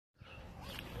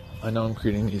I know I'm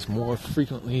creating these more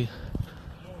frequently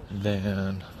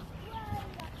than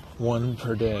one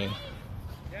per day,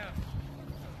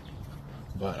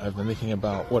 but I've been thinking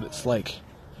about what it's like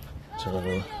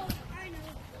to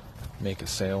make a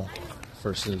sale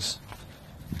versus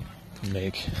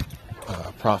make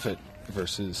a profit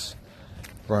versus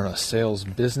run a sales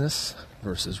business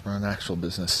versus run an actual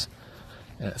business.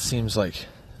 And it seems like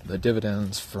the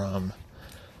dividends from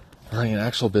running an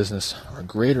actual business are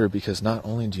greater because not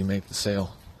only do you make the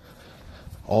sale,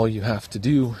 all you have to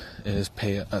do is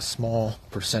pay a small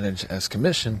percentage as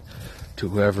commission to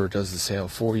whoever does the sale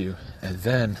for you, and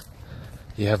then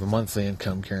you have a monthly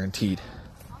income guaranteed.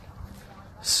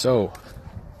 So,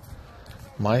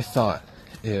 my thought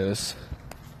is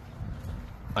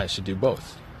I should do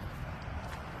both.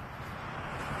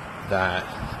 That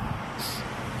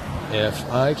if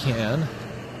I can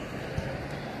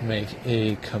make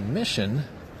a commission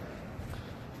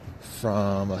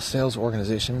from a sales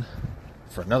organization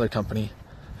for another company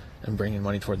and bring in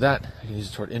money toward that, I can use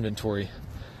it toward inventory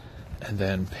and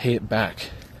then pay it back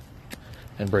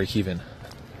and break even.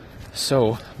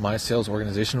 So my sales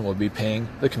organization will be paying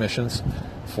the commissions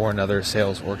for another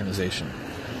sales organization.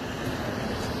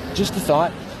 Just a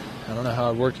thought. I don't know how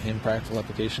it would work in practical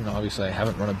application. Obviously, I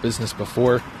haven't run a business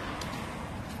before,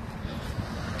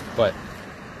 but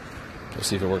we'll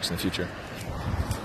see if it works in the future.